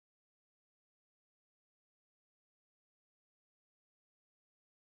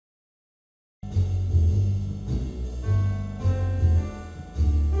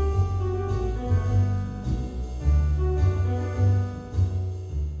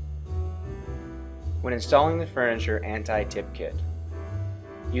When installing the furniture anti-tip kit,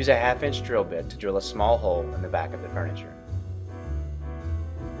 use a 1/2-inch drill bit to drill a small hole in the back of the furniture.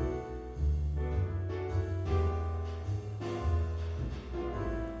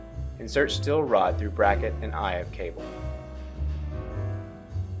 Insert steel rod through bracket and eye of cable.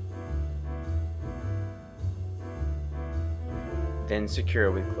 Then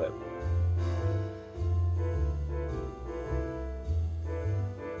secure with clip.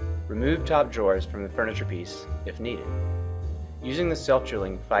 Remove top drawers from the furniture piece if needed. Using the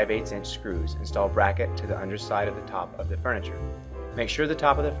self-drilling 5/8" screws, install bracket to the underside of the top of the furniture. Make sure the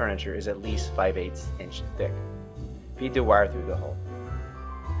top of the furniture is at least 5/8" thick. Feed the wire through the hole.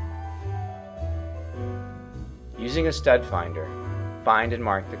 Using a stud finder, find and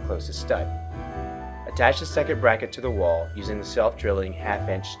mark the closest stud. Attach the second bracket to the wall using the self-drilling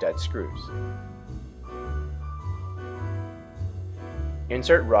 1/2" stud screws.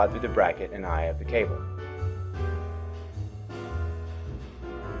 Insert rod through the bracket and eye of the cable.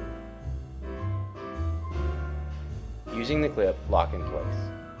 Using the clip, lock in place.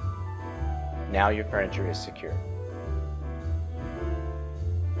 Now your furniture is secure.